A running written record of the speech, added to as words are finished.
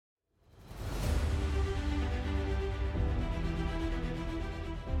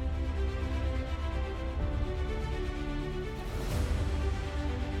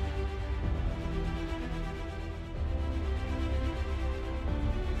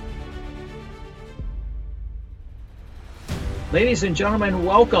Ladies and gentlemen,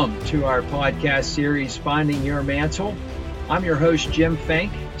 welcome to our podcast series, Finding Your Mantle. I'm your host, Jim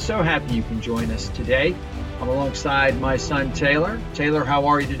Fink. So happy you can join us today. I'm alongside my son, Taylor. Taylor, how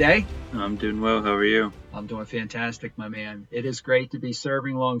are you today? I'm doing well. How are you? I'm doing fantastic, my man. It is great to be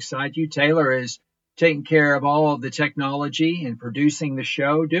serving alongside you. Taylor is taking care of all of the technology and producing the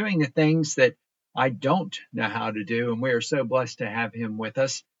show, doing the things that I don't know how to do, and we are so blessed to have him with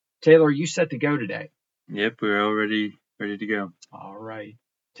us. Taylor, are you set to go today? Yep, we're already ready to go. All right.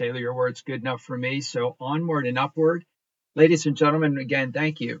 Taylor, your word's good enough for me. So onward and upward. Ladies and gentlemen, again,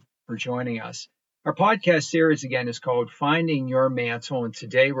 thank you for joining us. Our podcast series, again, is called Finding Your Mantle. And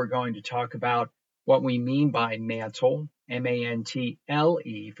today we're going to talk about what we mean by mantle,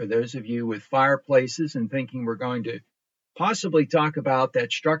 M-A-N-T-L-E, for those of you with fireplaces and thinking we're going to possibly talk about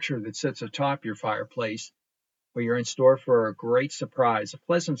that structure that sits atop your fireplace. Well, you're in store for a great surprise, a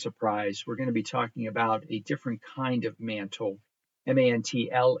pleasant surprise. We're going to be talking about a different kind of mantle,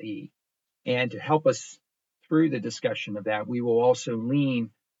 M-A-N-T-L-E. And to help us through the discussion of that, we will also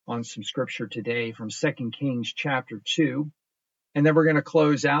lean on some scripture today from 2 Kings chapter 2. And then we're going to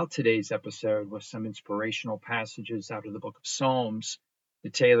close out today's episode with some inspirational passages out of the book of Psalms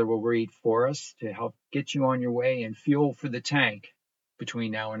that Taylor will read for us to help get you on your way and fuel for the tank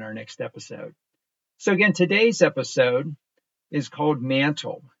between now and our next episode. So again, today's episode is called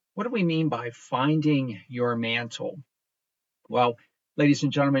Mantle. What do we mean by finding your mantle? Well, ladies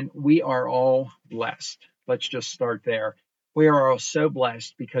and gentlemen, we are all blessed. Let's just start there. We are all so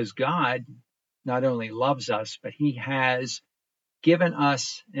blessed because God not only loves us, but He has given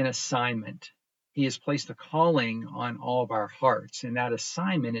us an assignment. He has placed a calling on all of our hearts, and that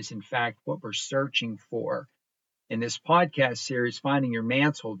assignment is, in fact, what we're searching for. In this podcast series, Finding Your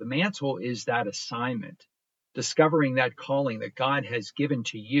Mantle, the mantle is that assignment, discovering that calling that God has given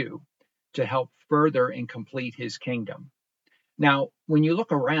to you to help further and complete His kingdom. Now, when you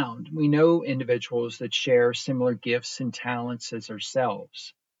look around, we know individuals that share similar gifts and talents as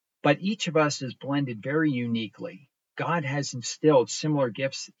ourselves, but each of us is blended very uniquely. God has instilled similar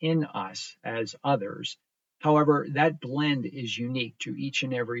gifts in us as others. However, that blend is unique to each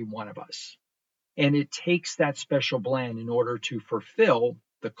and every one of us. And it takes that special blend in order to fulfill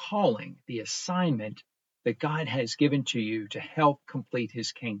the calling, the assignment that God has given to you to help complete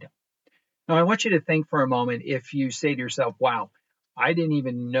His kingdom. Now, I want you to think for a moment if you say to yourself, wow, I didn't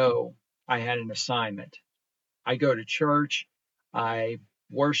even know I had an assignment. I go to church, I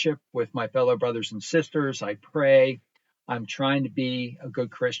worship with my fellow brothers and sisters, I pray, I'm trying to be a good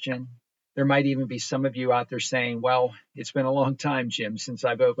Christian. There might even be some of you out there saying, well, it's been a long time, Jim, since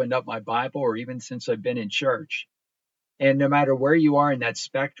I've opened up my Bible or even since I've been in church. And no matter where you are in that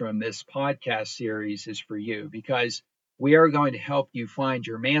spectrum, this podcast series is for you because we are going to help you find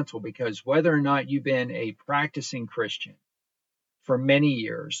your mantle, because whether or not you've been a practicing Christian for many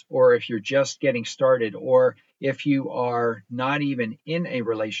years, or if you're just getting started, or if you are not even in a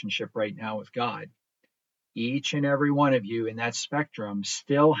relationship right now with God, each and every one of you in that spectrum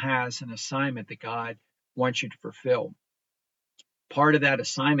still has an assignment that God wants you to fulfill. Part of that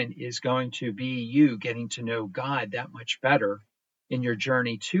assignment is going to be you getting to know God that much better in your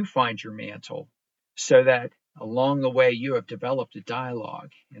journey to find your mantle, so that along the way you have developed a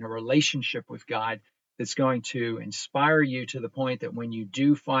dialogue and a relationship with God that's going to inspire you to the point that when you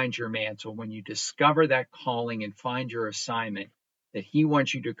do find your mantle, when you discover that calling and find your assignment that He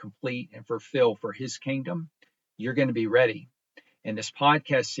wants you to complete and fulfill for His kingdom, you're going to be ready. And this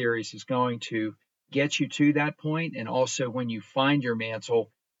podcast series is going to get you to that point. And also, when you find your mantle,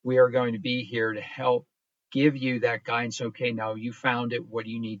 we are going to be here to help give you that guidance. Okay, now you found it. What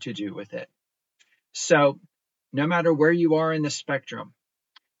do you need to do with it? So no matter where you are in the spectrum,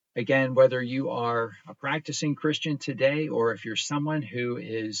 again, whether you are a practicing Christian today, or if you're someone who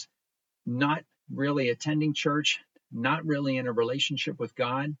is not really attending church, not really in a relationship with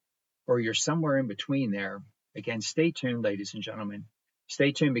God, or you're somewhere in between there, again, stay tuned, ladies and gentlemen.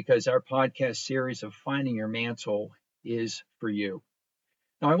 Stay tuned, because our podcast series of Finding Your Mantle is for you.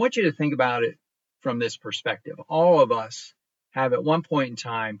 Now, I want you to think about it from this perspective. All of us have at one point in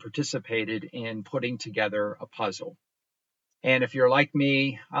time participated in putting together a puzzle. And if you're like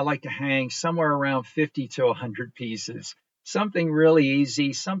me, I like to hang somewhere around 50 to 100 pieces. Something really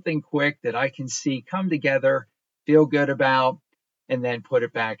easy, something quick that I can see come together, feel good about, and then put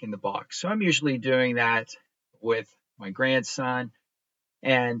it back in the box. So I'm usually doing that with my grandson.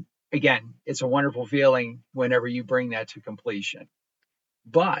 And again, it's a wonderful feeling whenever you bring that to completion.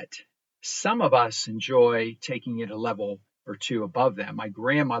 But some of us enjoy taking it a level or two above that. My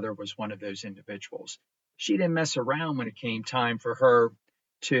grandmother was one of those individuals. She didn't mess around when it came time for her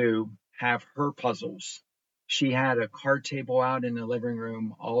to have her puzzles. She had a card table out in the living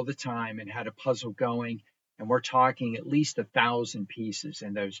room all the time and had a puzzle going. And we're talking at least 1,000 pieces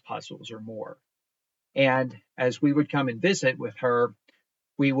in those puzzles or more. And as we would come and visit with her,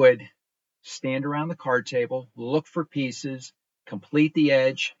 we would stand around the card table, look for pieces, complete the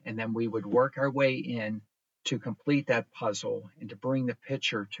edge, and then we would work our way in to complete that puzzle and to bring the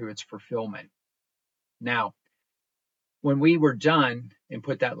picture to its fulfillment. Now, when we were done and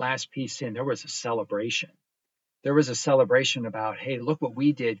put that last piece in, there was a celebration. There was a celebration about, hey, look what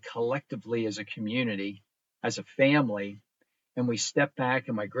we did collectively as a community, as a family. And we stepped back,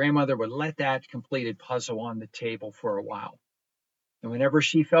 and my grandmother would let that completed puzzle on the table for a while. And whenever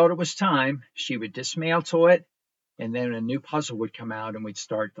she felt it was time, she would dismantle it, and then a new puzzle would come out, and we'd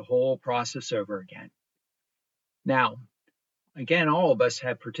start the whole process over again. Now, again, all of us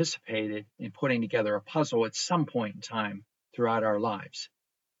have participated in putting together a puzzle at some point in time throughout our lives.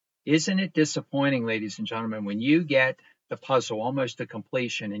 Isn't it disappointing, ladies and gentlemen, when you get the puzzle almost to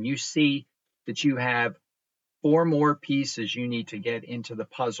completion and you see that you have 4 more pieces you need to get into the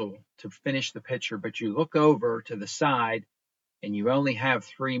puzzle to finish the picture, but you look over to the side and you only have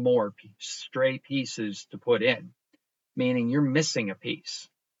 3 more stray pieces to put in, meaning you're missing a piece.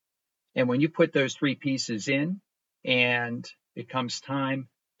 And when you put those 3 pieces in and it comes time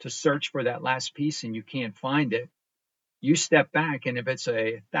to search for that last piece and you can't find it, you step back, and if it's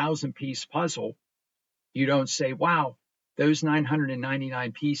a 1,000-piece puzzle, you don't say, wow, those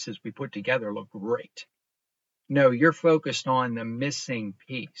 999 pieces we put together look great. No, you're focused on the missing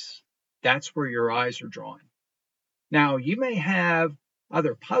piece. That's where your eyes are drawn. Now, you may have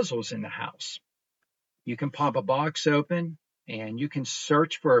other puzzles in the house. You can pop a box open and you can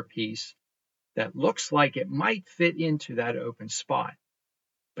search for a piece that looks like it might fit into that open spot.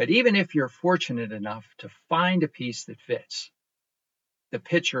 But even if you're fortunate enough to find a piece that fits, the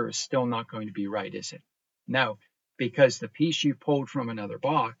picture is still not going to be right, is it? No, because the piece you pulled from another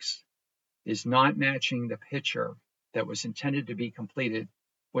box is not matching the picture that was intended to be completed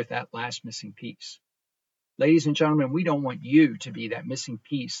with that last missing piece. Ladies and gentlemen, we don't want you to be that missing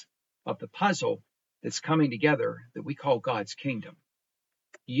piece of the puzzle that's coming together that we call God's kingdom.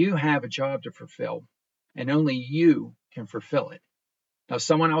 You have a job to fulfill, and only you can fulfill it. Now,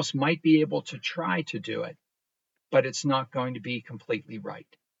 someone else might be able to try to do it, but it's not going to be completely right.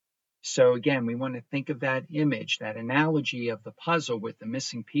 So again, we want to think of that image, that analogy of the puzzle with the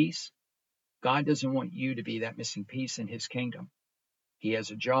missing piece. God doesn't want you to be that missing piece in his kingdom. He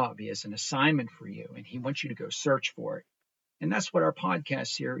has a job, he has an assignment for you, and he wants you to go search for it. And that's what our podcast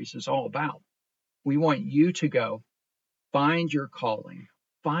series is all about. We want you to go find your calling,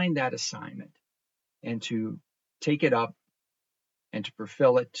 find that assignment, and to take it up and to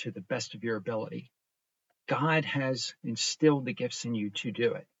fulfill it to the best of your ability. God has instilled the gifts in you to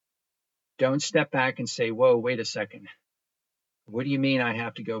do it. Don't step back and say, whoa, wait a second. What do you mean I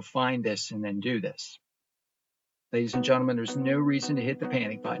have to go find this and then do this? Ladies and gentlemen, there's no reason to hit the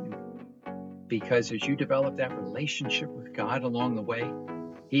panic button, because as you develop that relationship with God along the way,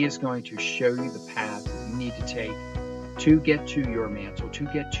 he is going to show you the path that you need to take to get to your mantle, to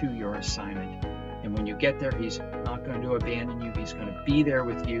get to your assignment. And when you get there, he's not going to abandon you. He's going to be there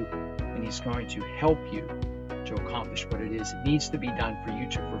with you, and he's going to help you to accomplish what it is that needs to be done for you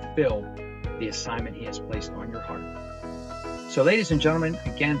to fulfill the assignment he has placed on your heart. So, ladies and gentlemen,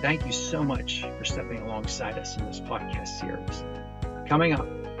 again, thank you so much for stepping alongside us in this podcast series. Coming up,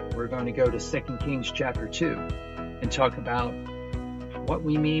 we're going to go to 2 Kings chapter 2 and talk about what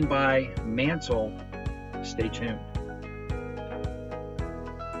we mean by mantle. Stay tuned.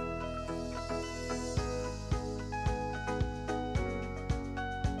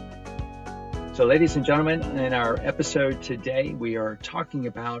 So, ladies and gentlemen, in our episode today, we are talking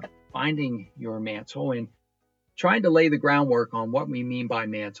about finding your mantle and trying to lay the groundwork on what we mean by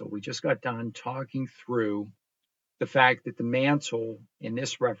mantle. We just got done talking through the fact that the mantle in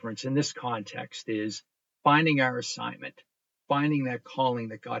this reference, in this context, is finding our assignment, finding that calling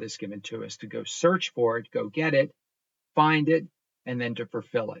that God has given to us, to go search for it, go get it, find it, and then to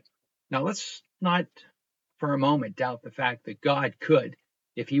fulfill it. Now, let's not for a moment doubt the fact that God could,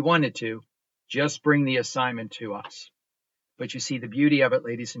 if he wanted to, just bring the assignment to us. But you see, the beauty of it,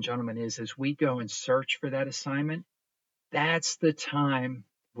 ladies and gentlemen, is as we go and search for that assignment, that's the time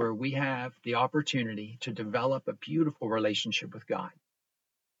where we have the opportunity to develop a beautiful relationship with God.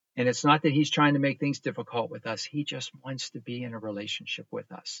 And it's not that he's trying to make things difficult with us. He just wants to be in a relationship with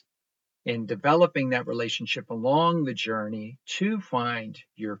us. In developing that relationship along the journey to find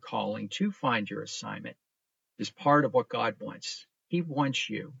your calling, to find your assignment, is part of what God wants. He wants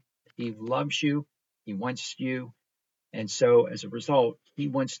you. He loves you. He wants you And so as a result, he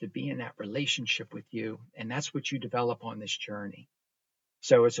wants to be in that relationship with you. And that's what you develop on this journey.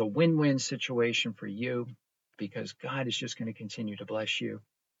 So it's a win-win situation for you because God is just going to continue to bless you.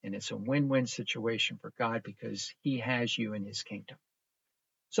 And it's a win-win situation for God because he has you in his kingdom.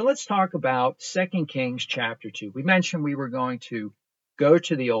 So let's talk about 2 Kings chapter 2. We mentioned we were going to go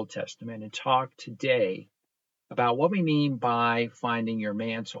to the Old Testament and talk today about what we mean by finding your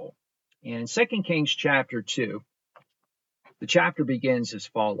mantle. And in 2 Kings chapter 2, the chapter begins as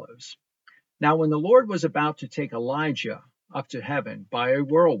follows. Now, when the Lord was about to take Elijah up to heaven by a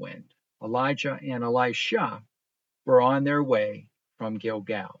whirlwind, Elijah and Elisha were on their way from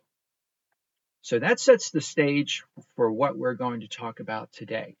Gilgal. So that sets the stage for what we're going to talk about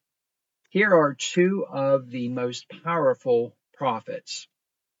today. Here are two of the most powerful prophets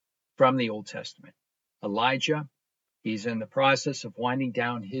from the Old Testament. Elijah, he's in the process of winding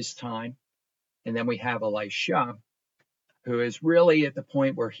down his time. And then we have Elisha, who is really at the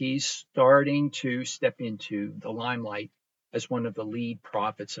point where he's starting to step into the limelight as one of the lead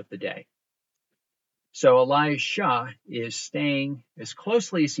prophets of the day. So Elisha is staying as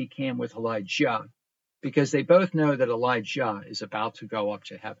closely as he can with Elijah because they both know that Elijah is about to go up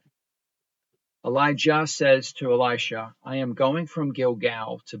to heaven. Elijah says to Elisha, I am going from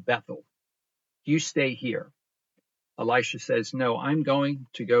Gilgal to Bethel. You stay here. Elisha says, no, I'm going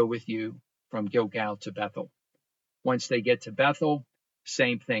to go with you from Gilgal to Bethel. Once they get to Bethel,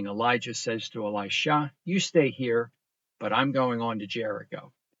 same thing. Elijah says to Elisha, you stay here, but I'm going on to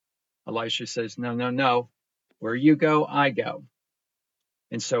Jericho. Elisha says, no, no, no. Where you go, I go.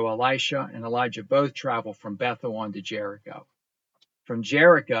 And so Elisha and Elijah both travel from Bethel on to Jericho. From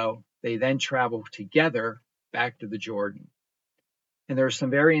Jericho, they then travel together back to the Jordan. And there are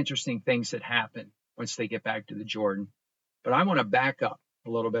some very interesting things that happen once they get back to the Jordan. But I want to back up a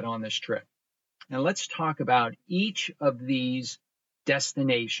little bit on this trip. Now let's talk about each of these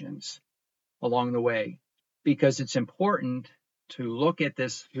destinations along the way, because it's important to look at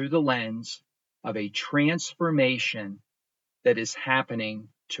this through the lens of a transformation that is happening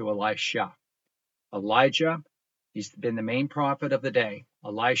to Elisha. Elijah, he's been the main prophet of the day.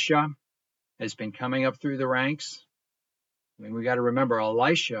 Elisha has been coming up through the ranks. I mean, we got to remember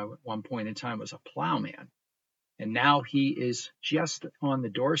Elisha at one point in time was a plowman, and now he is just on the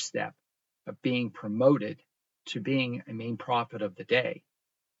doorstep of being promoted to being a main prophet of the day.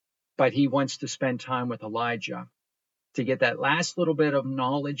 But he wants to spend time with Elijah to get that last little bit of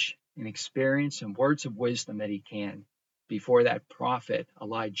knowledge and experience and words of wisdom that he can before that prophet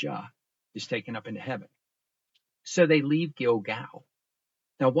Elijah is taken up into heaven. So they leave Gilgal.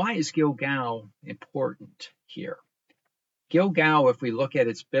 Now, why is Gilgal important here? Gilgal, if we look at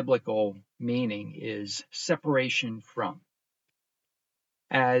its biblical meaning, is separation from.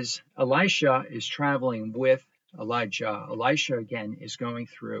 As Elisha is traveling with Elijah, Elisha again is going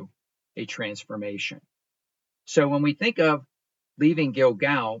through a transformation. So when we think of leaving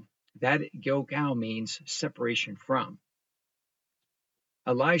Gilgal, that Gilgal means separation from.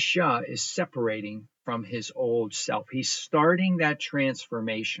 Elisha is separating from his old self. He's starting that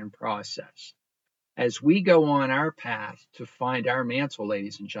transformation process. As we go on our path to find our mantle,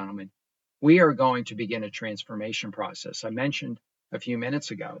 ladies and gentlemen, we are going to begin a transformation process. I mentioned a few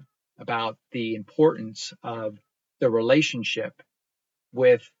minutes ago about the importance of the relationship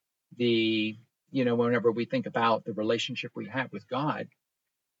with whenever we think about the relationship we have with God,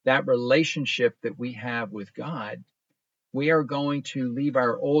 that relationship that we have with God, we are going to leave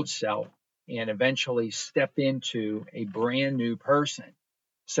our old self and eventually step into a brand new person.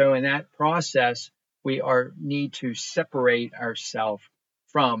 So in that process, we need to separate ourselves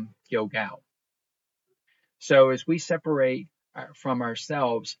from Gilgal. So as we separate from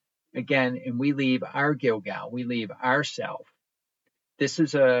ourselves, again, and we leave our Gilgal, we leave ourself, this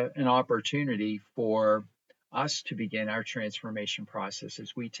is an opportunity for us to begin our transformation process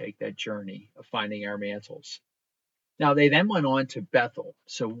as we take that journey of finding our mantles. Now, they then went on to Bethel.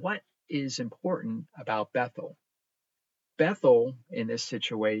 So what is important about Bethel? Bethel, in this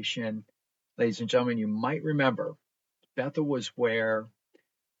situation, ladies and gentlemen, you might remember, Bethel was where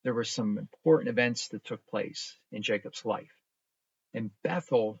there were some important events that took place in Jacob's life. And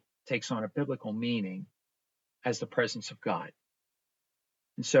Bethel takes on a biblical meaning as the presence of God.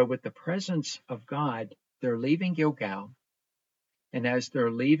 And so with the presence of God, they're leaving Gilgal. And as they're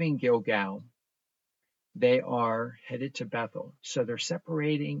leaving Gilgal, they are headed to Bethel. So they're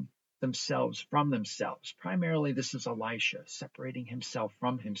separating themselves from themselves. Primarily, this is Elisha separating himself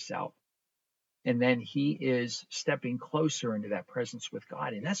from himself. And then he is stepping closer into that presence with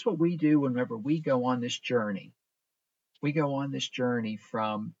God. And that's what we do whenever we go on this journey. We go on this journey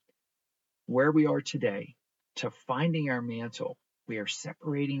from where we are today to finding our mantle. We are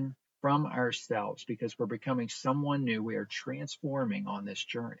separating from ourselves because we're becoming someone new. We are transforming on this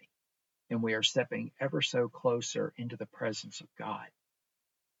journey, and we are stepping ever so closer into the presence of God.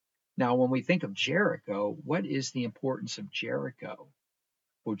 Now, when we think of Jericho, what is the importance of Jericho?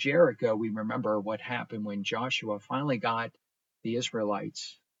 Well, Jericho, we remember what happened when Joshua finally got the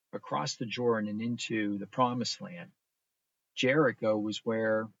Israelites across the Jordan and into the promised land. Jericho was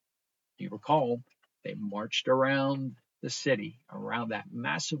where, you recall, they marched around the city, around that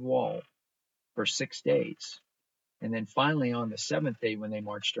massive wall for 6 days. And then finally on the seventh day when they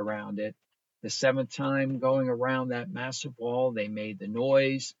marched around it, the seventh time going around that massive wall, they made the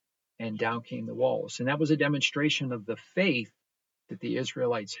noise and down came the walls. And that was a demonstration of the faith that the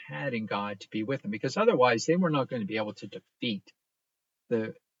Israelites had in God to be with them, because otherwise they were not going to be able to defeat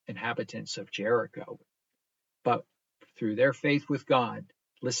the inhabitants of Jericho. But through their faith with God,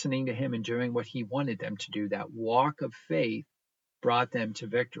 listening to him and doing what he wanted them to do, that walk of faith brought them to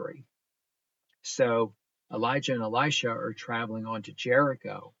victory. So Elijah and Elisha are traveling on to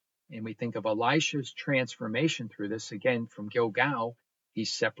Jericho, and we think of Elisha's transformation through this. Again, from Gilgal,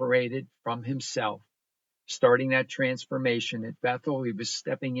 he's separated from himself. Starting that transformation at Bethel, he was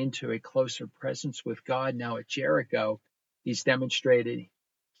stepping into a closer presence with God. Now at Jericho, he's demonstrated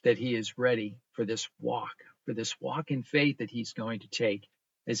that he is ready for this walk in faith that he's going to take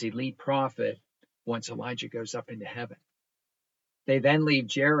as a lead prophet once Elijah goes up into heaven. They then leave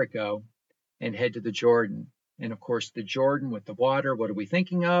Jericho and head to the Jordan. And of course, the Jordan with the water, what are we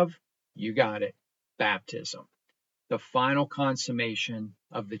thinking of? You got it, baptism. The final consummation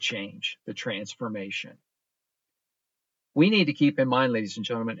of the change, the transformation. We need to keep in mind, ladies and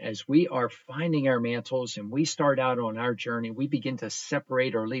gentlemen, as we are finding our mantles and we start out on our journey, we begin to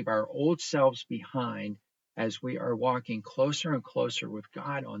separate or leave our old selves behind as we are walking closer and closer with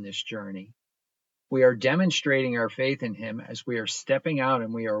God on this journey. We are demonstrating our faith in him as we are stepping out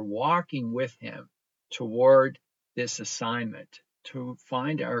and we are walking with him toward this assignment to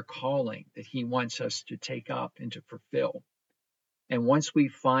find our calling that he wants us to take up and to fulfill. And once we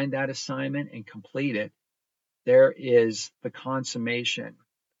find that assignment and complete it, there is the consummation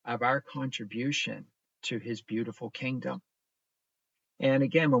of our contribution to his beautiful kingdom. And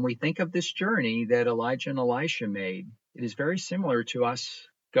again, when we think of this journey that Elijah and Elisha made, it is very similar to us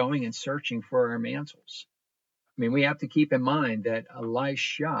going and searching for our mantles. I mean, we have to keep in mind that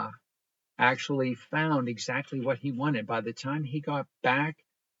Elisha actually found exactly what he wanted. By the time he got back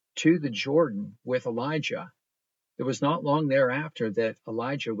to the Jordan with Elijah, it was not long thereafter that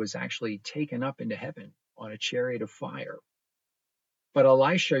Elijah was actually taken up into heaven on a chariot of fire. But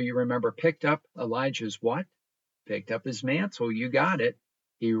Elisha, you remember, picked up Elijah's what? Picked up his mantle. You got it.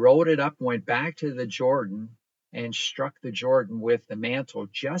 He rolled it up, went back to the Jordan, and struck the Jordan with the mantle,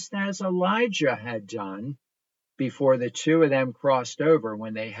 just as Elijah had done before the two of them crossed over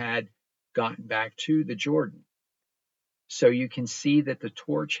when they had gotten back to the Jordan. So you can see that the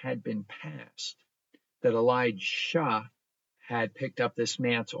torch had been passed, that Elisha had picked up this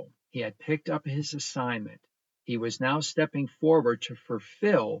mantle. He had picked up his assignment. He was now stepping forward to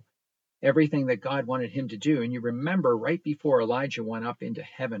fulfill everything that God wanted him to do. And you remember right before Elijah went up into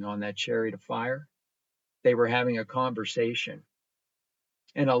heaven on that chariot of fire, they were having a conversation.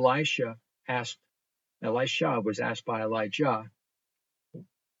 And Elisha was asked by Elijah,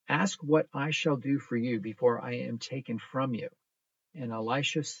 "Ask what I shall do for you before I am taken from you." And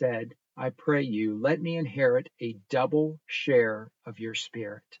Elisha said, "I pray you, let me inherit a double share of your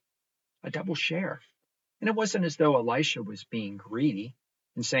spirit." A double share. And it wasn't as though Elisha was being greedy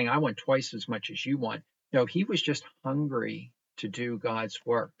and saying, "I want twice as much as you want." No, he was just hungry to do God's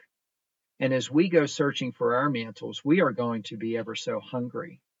work. And as we go searching for our mantles, we are going to be ever so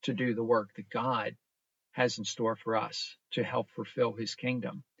hungry to do the work that God has in store for us to help fulfill his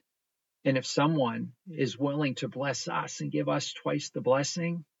kingdom. And if someone is willing to bless us and give us twice the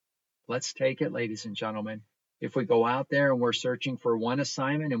blessing, let's take it, ladies and gentlemen. If we go out there and we're searching for one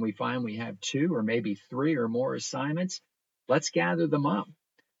assignment and we find we have two or maybe three or more assignments, let's gather them up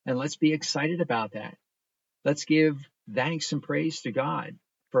and let's be excited about that. Let's give thanks and praise to God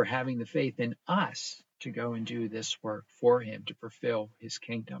for having the faith in us to go and do this work for him to fulfill his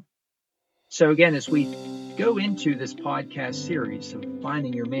kingdom. So again, as we go into this podcast series of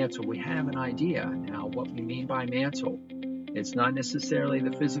finding your mantle, we have an idea now what we mean by mantle. It's not necessarily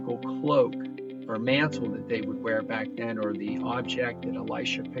the physical cloak or mantle that they would wear back then or the object that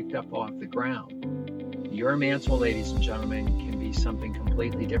Elisha picked up off the ground. Your mantle, ladies and gentlemen, can be something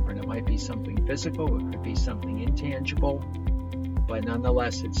completely different. It might be something physical, it could be something intangible, but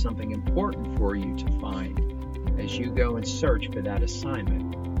nonetheless, it's something important for you to find as you go and search for that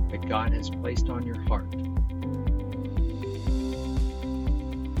assignment that God has placed on your heart.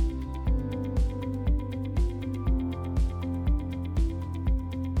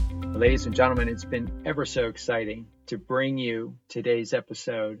 Ladies and gentlemen, it's been ever so exciting to bring you today's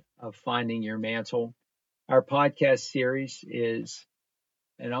episode of Finding Your Mantle. Our podcast series is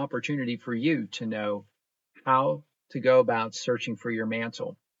an opportunity for you to know how to go about searching for your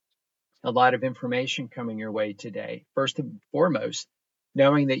mantle. A lot of information coming your way today. First and foremost,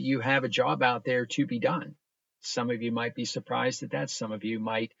 knowing that you have a job out there to be done. Some of you might be surprised at that. Some of you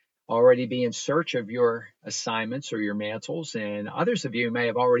might already be in search of your assignments or your mantles, and others of you may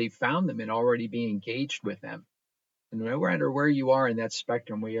have already found them and already be engaged with them. And no matter where you are in that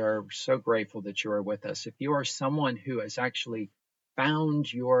spectrum, we are so grateful that you are with us. If you are someone who has actually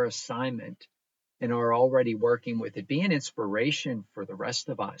found your assignment and are already working with it, be an inspiration for the rest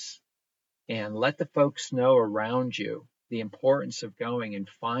of us and let the folks know around you the importance of going and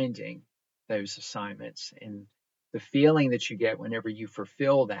finding those assignments and the feeling that you get whenever you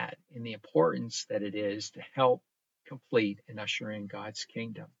fulfill that and the importance that it is to help complete and usher in God's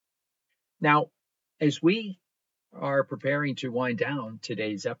kingdom. Now, as we are preparing to wind down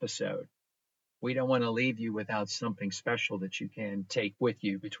today's episode, we don't want to leave you without something special that you can take with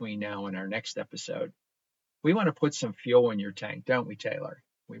you between now and our next episode. We want to put some fuel in your tank, don't we, Taylor?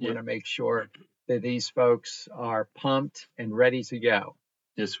 We want to make sure that these folks are pumped and ready to go.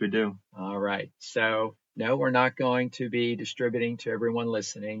 Yes, we do. All right. So, no, we're not going to be distributing to everyone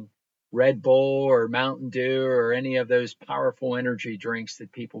listening Red Bull or Mountain Dew or any of those powerful energy drinks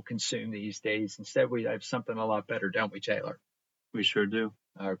that people consume these days. Instead, we have something a lot better, don't we, Taylor? We sure do.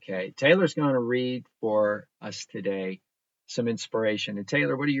 Okay. Taylor's going to read for us today some inspiration. And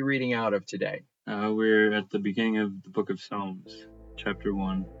Taylor, what are you reading out of today? We're at the beginning of the book of Psalms, chapter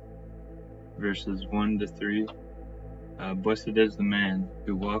 1, verses 1 to 3. Blessed is the man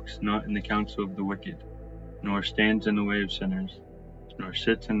who walks not in the counsel of the wicked, nor stands in the way of sinners, nor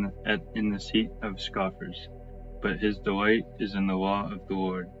sits in the seat of scoffers. But his delight is in the law of the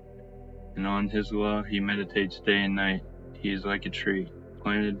Lord, and on his law he meditates day and night. He is like a tree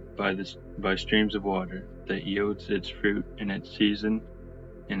planted by streams of water, that yields its fruit in its season,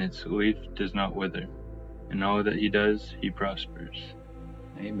 and its leaf does not wither. In all that he does, he prospers.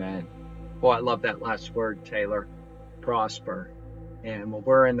 Amen. Well, I love that last word, Taylor. Prosper. And when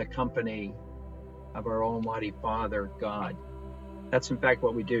we're in the company of our Almighty Father, God, that's in fact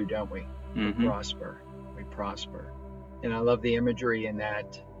what we do, don't we? We prosper. We prosper. And I love the imagery in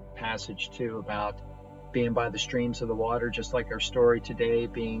that passage too about being by the streams of the water, just like our story today,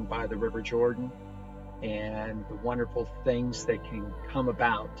 being by the River Jordan, and the wonderful things that can come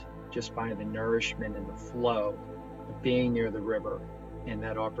about just by the nourishment and the flow of being near the river and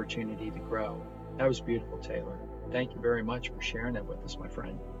that opportunity to grow. That was beautiful, Taylor. Thank you very much for sharing that with us, my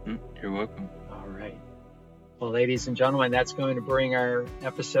friend. You're welcome. All right. Well, ladies and gentlemen, that's going to bring our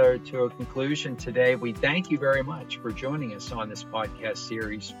episode to a conclusion today. We thank you very much for joining us on this podcast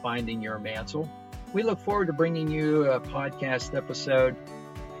series, Finding Your Mantle. We look forward to bringing you a podcast episode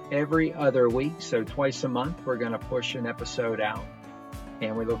every other week. So twice a month, we're going to push an episode out.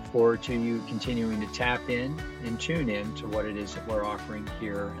 And we look forward to you continuing to tap in and tune in to what it is that we're offering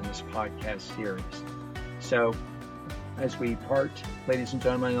here in this podcast series. So as we part, ladies and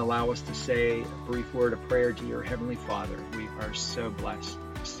gentlemen, allow us to say a brief word of prayer to your Heavenly Father. We are so blessed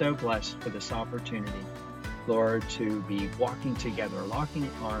for this opportunity, Lord, to be walking together, locking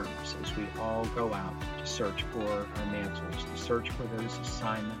arms as we all go out to search for our mantles, to search for those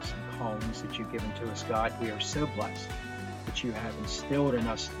assignments and callings that you've given to us, God. We are so blessed that you have instilled in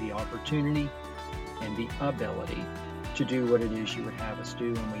us the opportunity and the ability to do what it is you would have us do.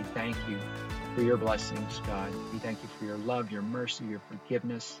 And we thank you for your blessings, God. We thank you for your love, your mercy, your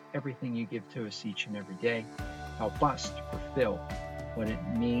forgiveness, everything you give to us each and every day. Help us to fulfill what it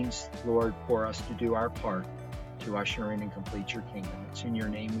means, Lord, for us to do our part to usher in and complete your kingdom. It's in your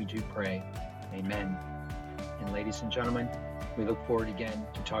name we do pray. Amen. And ladies and gentlemen, we look forward again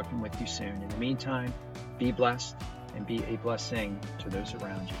to talking with you soon. In the meantime, be blessed and be a blessing to those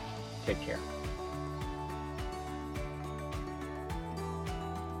around you. Take care.